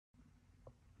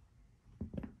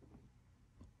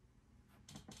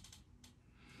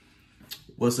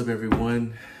What's up,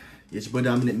 everyone? It's your boy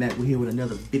Dominant Mac. We're here with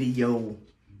another video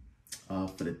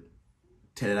for the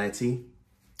TED IT,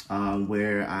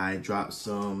 where I drop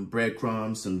some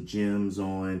breadcrumbs, some gems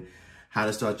on how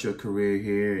to start your career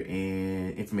here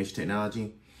in information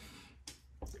technology.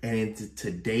 And in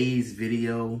today's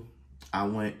video, I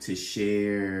want to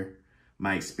share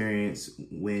my experience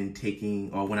when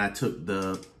I took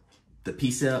the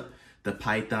PCEP, the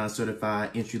Python Certified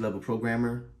Entry-Level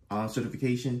Programmer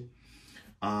certification.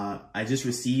 I just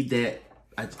received that.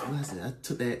 I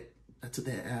took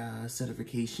that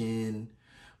certification.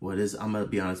 I'm gonna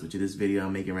be honest with you. This video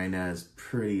I'm making right now is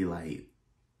pretty light.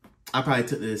 I probably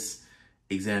took this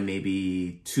exam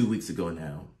maybe 2 weeks ago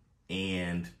now,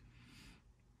 and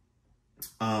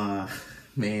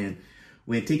man,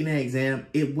 when taking that exam,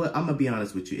 I'm gonna be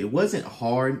honest with you. It wasn't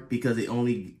hard because it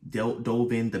only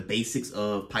dove in the basics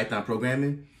of Python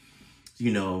programming.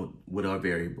 You know, what are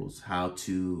variables, how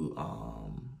to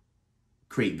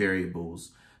create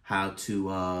variables, how to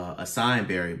assign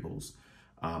variables,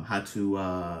 how to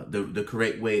the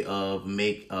correct way of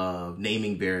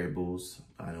naming variables.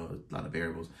 I know a lot of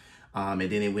variables. And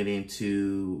then it went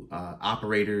into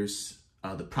operators,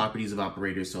 the properties of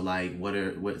operators. So like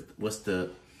what's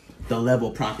the level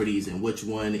properties and which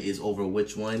one is over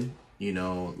which one, you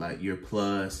know, like your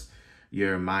plus,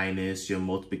 your minus, your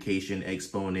multiplication,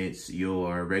 exponents,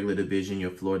 your regular division,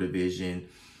 your floor division,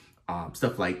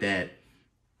 stuff like that.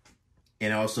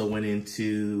 And also went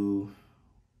into,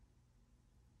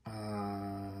 if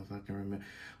I can remember,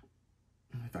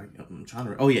 I'm trying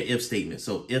to, oh yeah, if statements.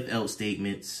 So if-else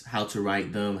statements, how to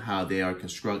write them, how they are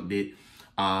constructed,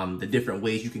 the different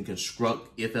ways you can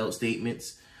construct if-else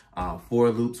statements, for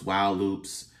loops, while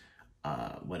loops.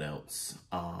 What else?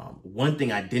 One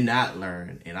thing I did not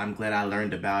learn, and I'm glad I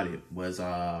learned about it, was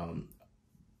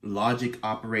logical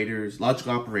operators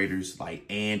like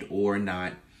and, or,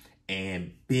 not,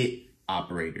 and bit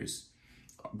operators.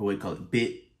 What we call it,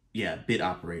 bit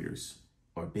operators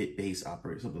or bit-based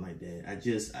operators, something like that.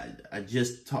 I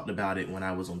just talked about it when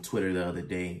I was on Twitter the other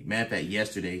day. Matter of fact,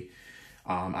 yesterday,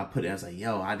 I put it. I was like,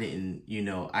 yo, I didn't,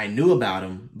 I knew about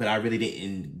them, but I really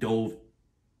didn't dove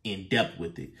in depth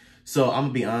with it. So I'm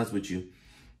gonna be honest with you.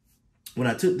 When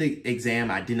I took the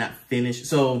exam, I did not finish.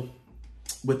 So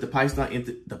with the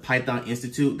Python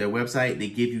Institute, their website, they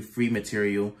give you free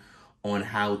material on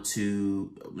how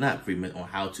to, free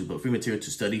material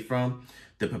to study from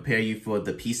to prepare you for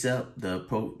the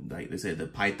PCEP, like they said, the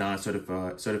Python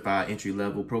certified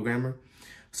entry-level programmer.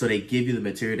 So they give you the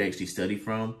material to actually study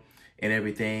from and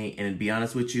everything. And to be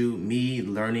honest with you, me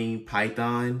learning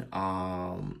Python,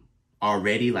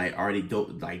 already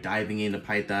diving into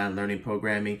Python, learning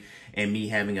programming, and me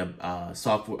having a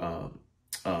software,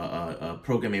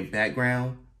 programming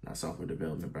background, not software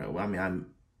development, bro. Well, I mean,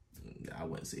 I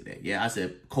wouldn't say that. Yeah, I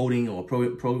said coding or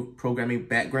programming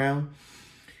background.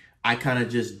 I kind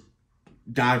of just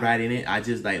dive right in it. I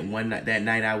just that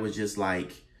night I was just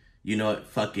like, you know what,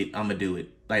 fuck it, I'm gonna do it.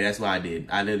 Like, that's what I did.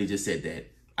 I literally just said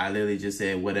that. I literally just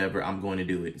said, whatever, I'm going to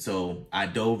do it. So I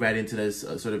dove right into this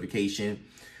certification.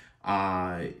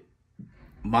 Mind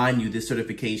you, this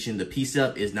certification, the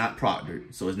PCEP, is not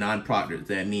proctored, so it's non-proctored.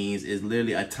 That means it's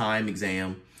literally a time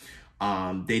exam.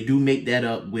 They do make that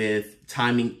up with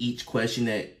timing each question.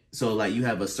 So like you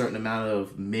have a certain amount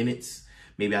of minutes,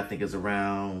 maybe I think it's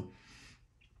around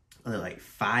like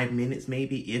 5 minutes,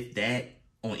 maybe, if that,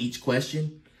 on each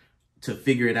question to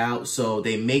figure it out. So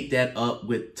they make that up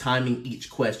with timing each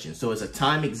question. So it's a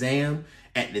time exam.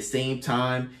 At the same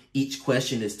time, each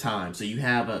question is timed. So you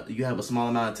have a small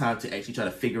amount of time to actually try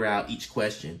to figure out each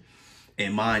question.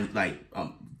 And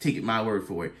take my word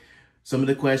for it. Some of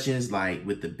the questions, like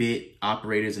with the bit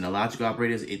operators and the logical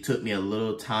operators, it took me a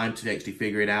little time to actually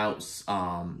figure it out.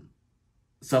 Some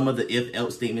of the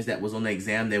if-else statements that was on the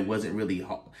exam, there wasn't really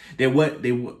hard. They weren't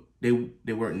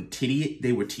tedious.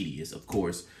 They were tedious, of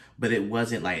course, but it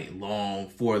wasn't like long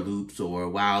for loops or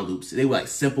while loops. They were like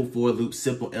simple for loops,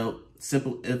 simple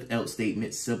if-else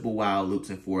statements, simple while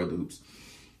loops, and for loops.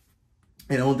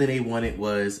 And the only thing they wanted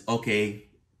was, okay,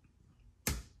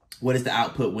 what is the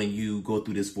output when you go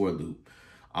through this for loop?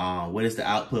 What is the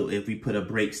output if we put a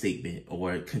break statement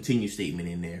or a continue statement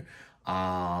in there?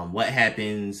 What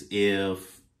happens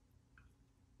if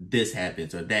this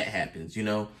happens or that happens, you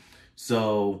know?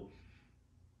 So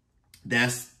like I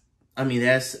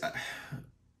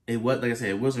said,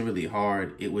 it wasn't really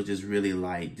hard. It was just really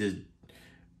like, just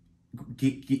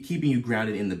keeping you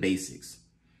grounded in the basics.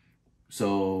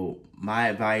 So my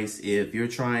advice, if you're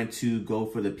trying to go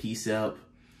for the PCEP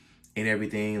and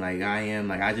everything, like I am,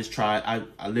 like I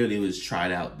literally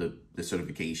tried out the the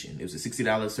certification. It was a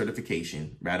 $60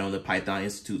 certification right on the Python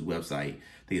Institute's website.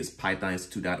 I think it's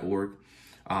pythoninstitute.org.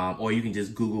 Or you can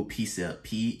just Google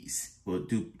PCEP,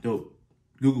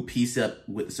 Google PCEP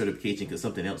with the certification, because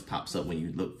something else pops up when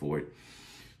you look for it.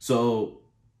 So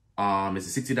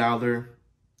it's a $60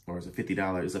 or it's a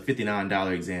 $50. It's a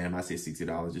 $59 exam. I say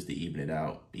 $60 just to even it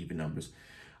out, even numbers.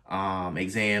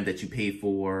 Exam that you pay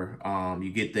for.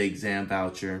 You get the exam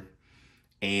voucher,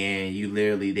 and you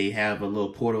literally, they have a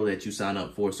little portal that you sign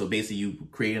up for. So basically you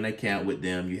create an account with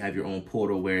them. You have your own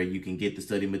portal where you can get the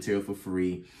study material for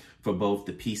free for both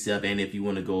the PCEP and if you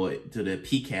want to go to the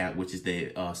PCAP, which is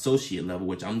the associate level,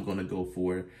 which I'm going to go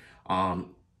for.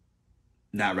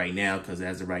 Not right now, because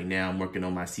as of right now, I'm working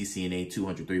on my CCNA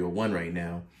 200-301 right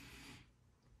now.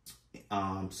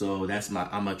 So that's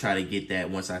I'm going to try to get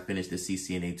that once I finish the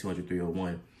CCNA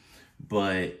 200-301.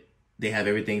 But they have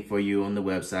everything for you on the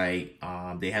website.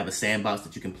 They have a sandbox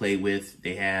that you can play with.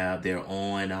 They have their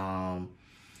own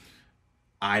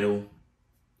idle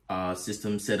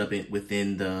system set up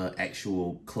within the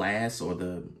actual class or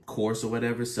the course or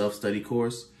whatever, self-study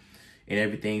course and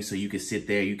everything. So you can sit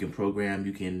there, you can program,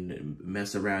 you can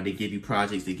mess around. They give you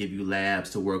projects, they give you labs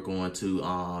to work on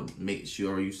to make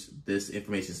sure this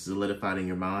information is solidified in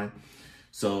your mind.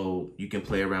 So you can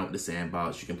play around with the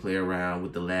sandbox, you can play around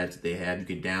with the labs that they have, you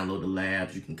can download the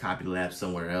labs, you can copy the labs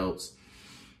somewhere else.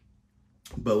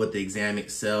 But with the exam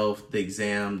itself, they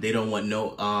don't want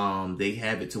no, they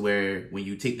have it to where when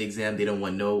you take the exam, they don't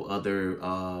want no other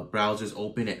browsers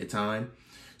open at the time.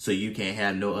 So you can't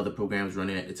have no other programs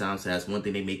running at the time. So that's one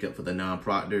thing they make up for the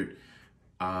non-proctored.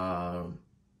 And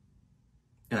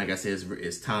like I said,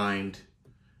 it's timed.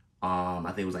 I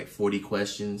think it was like 40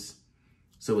 questions.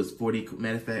 So it's 40,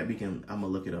 matter of fact, I'm gonna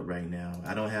look it up right now.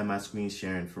 I don't have my screen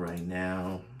sharing for right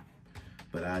now,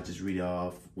 but I'll just read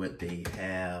off what they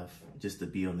have just to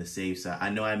be on the safe side.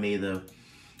 I know I made a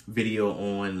video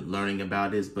on learning about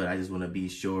this, but I just want to be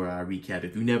sure I recap.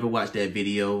 If you never watched that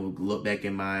video, look back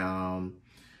in my on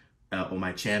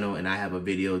my channel, and I have a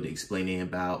video explaining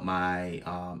about my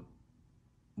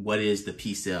what is the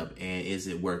PCEP and is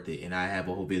it worth it, and I have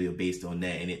a whole video based on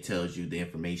that, and it tells you the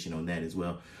information on that as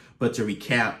well. But to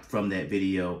recap from that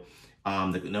video,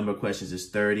 the number of questions is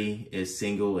 30. It's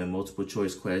single and multiple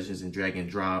choice questions and drag and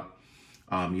drop.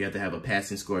 You have to have a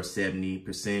passing score of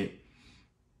 70%.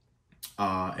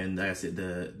 And like I said,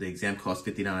 the exam costs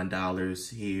 $59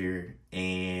 here,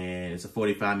 and it's a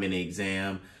 45-minute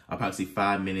exam, approximately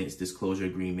 5 minutes disclosure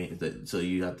agreement. So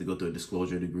you have to go through a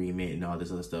disclosure agreement and all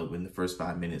this other stuff in the first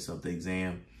 5 minutes of the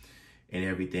exam and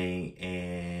everything.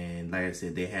 And like I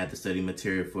said, they have the study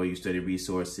material for you, study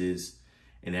resources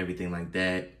and everything like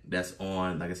that. That's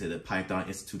on, like I said, the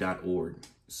pythoninstitute.org.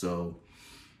 So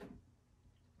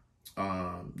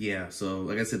yeah, so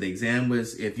like I said, the exam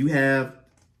was, if you have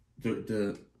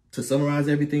to summarize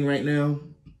everything right now,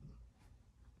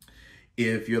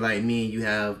 if you're like me, you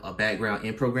have a background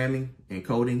in programming and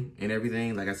coding and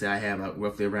everything. Like I said, I have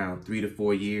roughly around 3 to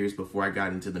 4 years before I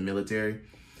got into the military.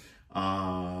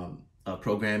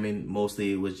 Programming,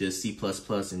 mostly it was just C++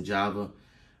 and Java.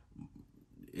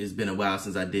 It's been a while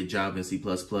since I did Java and C++.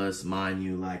 Mind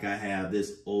you, like I have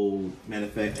this old, matter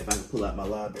of fact, if I can pull out my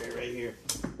library right here,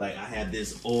 like I have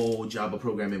this old Java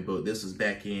programming book. This was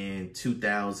back in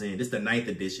 2000. This is the 9th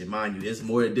edition. Mind you, there's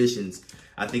more editions.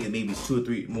 I think it maybe 2 or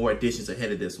 3 more editions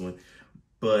ahead of this one.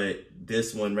 But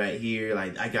this one right here,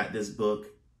 like I got this book,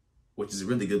 which is a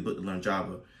really good book to learn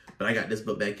Java. But I got this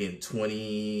book back in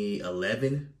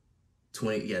 2011.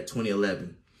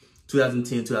 2011.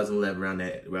 2010, 2011,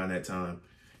 around that time.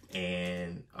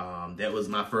 And that was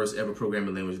my first ever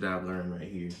programming language that I've learned right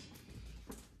here.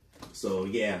 So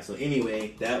yeah, so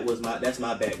anyway, that's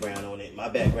my background on it. My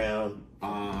background,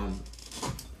 like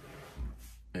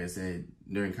I said,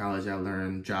 during college I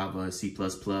learned Java, C++.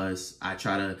 I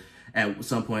try to, at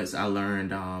some points I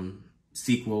learned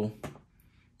SQL,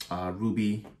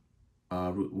 Ruby,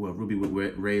 Ruby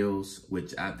with Rails,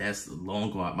 which that's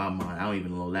long gone out my mind. I don't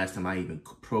even know last time I even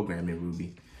programmed in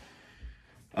Ruby.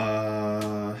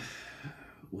 What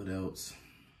else?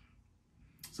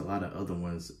 It's a lot of other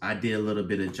ones. I did a little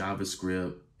bit of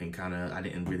JavaScript and I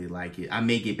didn't really like it. I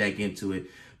may get back into it,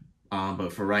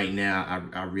 but for right now,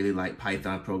 I really like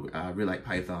Python. I really like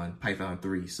Python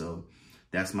 3. So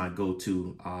that's my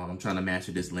go-to. I'm trying to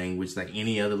master this language. Like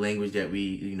any other language that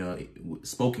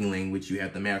spoken language, you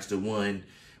have to master one.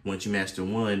 Once you master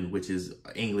one, which is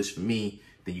English for me,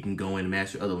 then you can go in and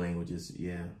master other languages.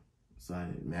 Yeah. So I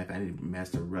need to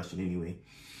master Russian anyway,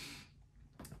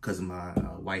 because of my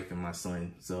wife and my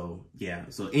son. So yeah.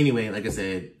 So anyway, like I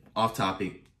said, off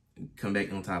topic, come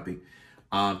back on topic.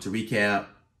 To recap,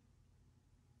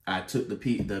 I took the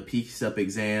PCEP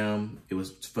exam.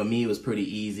 For me, it was pretty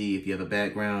easy. If you have a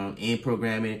background in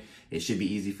programming, it should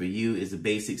be easy for you. It's the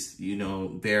basics, you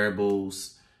know,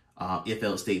 variables, if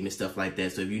else statements, stuff like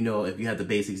that. So if you have the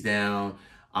basics down,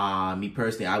 me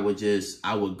personally, I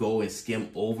would go and skim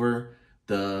over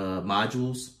the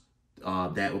modules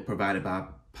that were provided by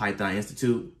Python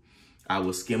Institute. I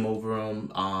will skim over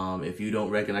them. If you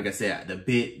don't reckon, like I said, the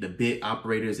bit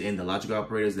operators and the logical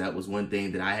operators, that was one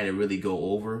thing that I had to really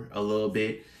go over a little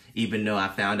bit. Even though I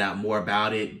found out more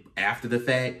about it after the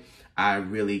fact, I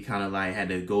really kind of like had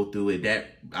to go through it.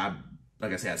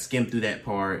 Like I said, I skimmed through that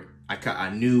part. I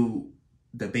knew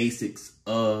the basics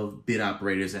of bit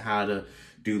operators and how to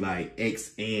do like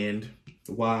X and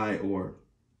Y, or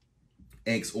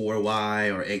X or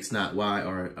Y, or X not Y,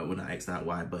 or well, not X not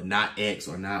Y, but not X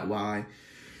or not Y.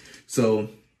 So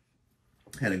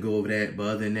had to go over that. But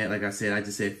other than that, like I said, I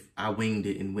just said I winged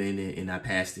it and went it and I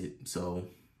passed it. So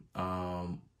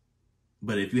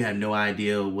but if you have no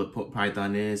idea what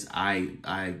Python is,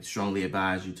 I strongly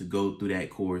advise you to go through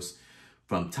that course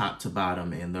from top to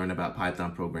bottom and learn about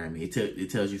Python programming.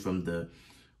 It tells you from the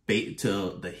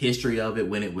history of it,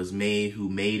 when it was made, who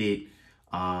made it,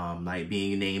 like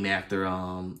being named after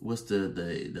what's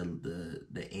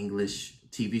the English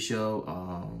TV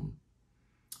show,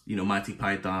 you know, Monty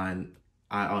Python.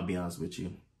 I'll be honest with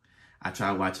you, I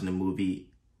tried watching the movie.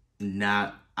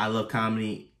 I love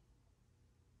comedy.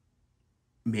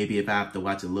 Maybe if I have to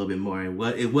watch a little bit more,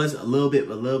 it was a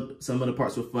little, some of the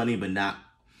parts were funny, but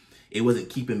it wasn't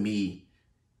keeping me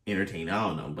entertained. I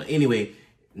don't know. But anyway,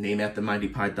 named after Monty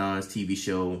Python's TV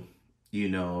show, you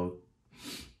know,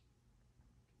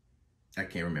 I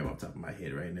can't remember off the top of my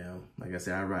head right now. Like I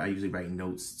said, I usually write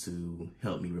notes to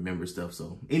help me remember stuff.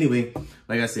 So anyway,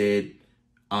 like I said,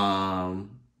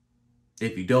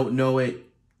 if you don't know it,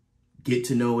 get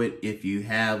to know it. If you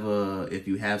have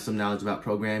some knowledge about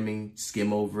programming,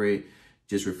 skim over it.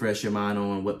 Just refresh your mind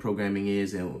on what programming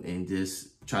is, and just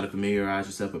try to familiarize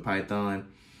yourself with Python.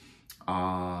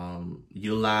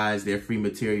 Utilize their free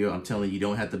material. I'm telling you, you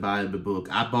don't have to buy the book.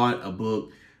 I bought a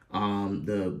book,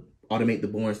 the Automate the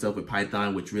Boring Stuff with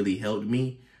Python, which really helped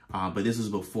me. But this was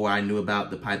before I knew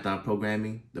about the Python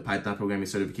programming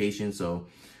certification. So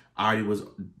I already was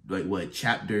like, what,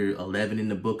 chapter 11 in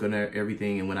the book and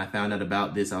everything. And when I found out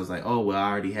about this, I was like, oh, well,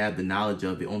 I already have the knowledge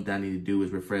of it. Only thing I need to do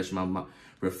is refresh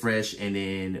and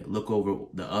then look over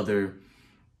the other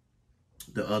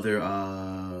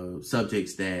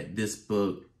subjects that this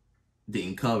book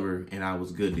didn't cover, and I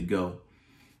was good to go.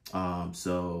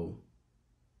 So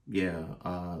yeah,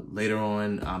 later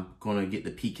on, I'm going to get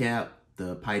the PCEP,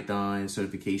 the Python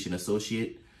Certification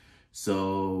Associate.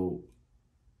 So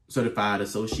certified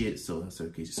associate. So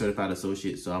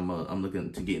I'm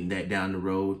looking to getting that down the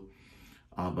road.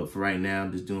 But for right now,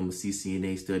 I'm just doing my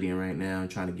CCNA studying right now and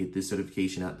trying to get this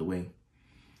certification out the way.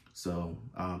 So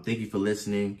thank you for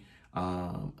listening.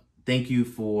 Thank you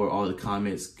for all the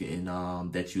comments and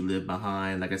that you live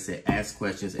behind. Like I said, ask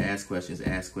questions, ask questions,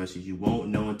 ask questions. You won't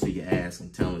know until you ask. I'm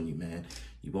telling you, man.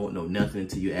 You won't know nothing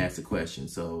until you ask a question.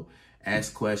 So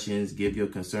ask questions, give your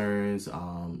concerns,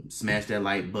 smash that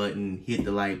like button, hit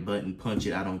the like button, punch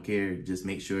it. I don't care. Just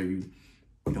make sure you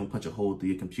don't punch a hole through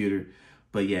your computer.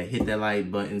 But yeah, hit that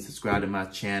like button, subscribe to my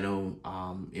channel.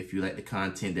 If you like the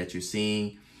content that you're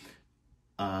seeing,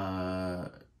 I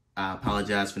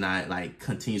apologize for not like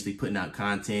continuously putting out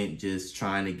content, just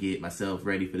trying to get myself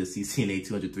ready for the CCNA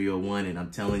 200-301. And I'm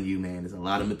telling you, man, there's a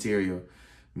lot of material.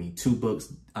 I mean, 2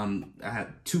 books, I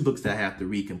have 2 books that I have to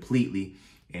read completely.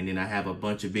 And then I have a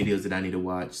bunch of videos that I need to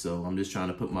watch. So I'm just trying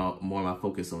to put more of my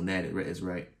focus on that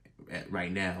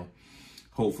right now.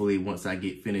 Hopefully, once I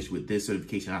get finished with this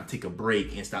certification, I'll take a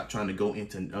break and stop trying to go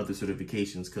into other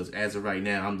certifications. Because as of right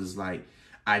now, I'm just like,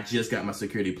 I just got my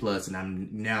Security Plus, and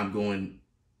I'm going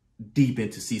deep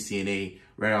into CCNA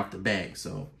right off the bat.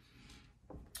 So,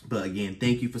 but again,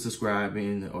 thank you for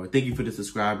subscribing, or thank you for the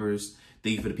subscribers.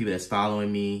 Thank you for the people that's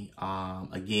following me.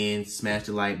 Again, smash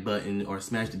the like button or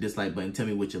smash the dislike button. Tell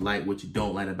me what you like, what you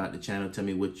don't like about the channel. Tell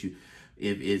me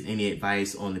if is any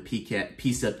advice on the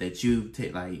PCEP that you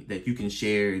take, like that you can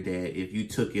share, that if you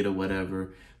took it or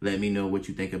whatever, let me know what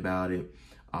you think about it.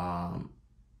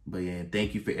 But yeah,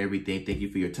 thank you for everything. Thank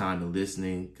you for your time and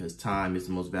listening, because time is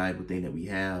the most valuable thing that we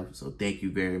have. So thank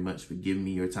you very much for giving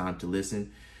me your time to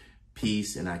listen.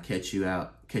 Peace, and I'll catch you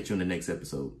in the next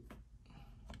episode.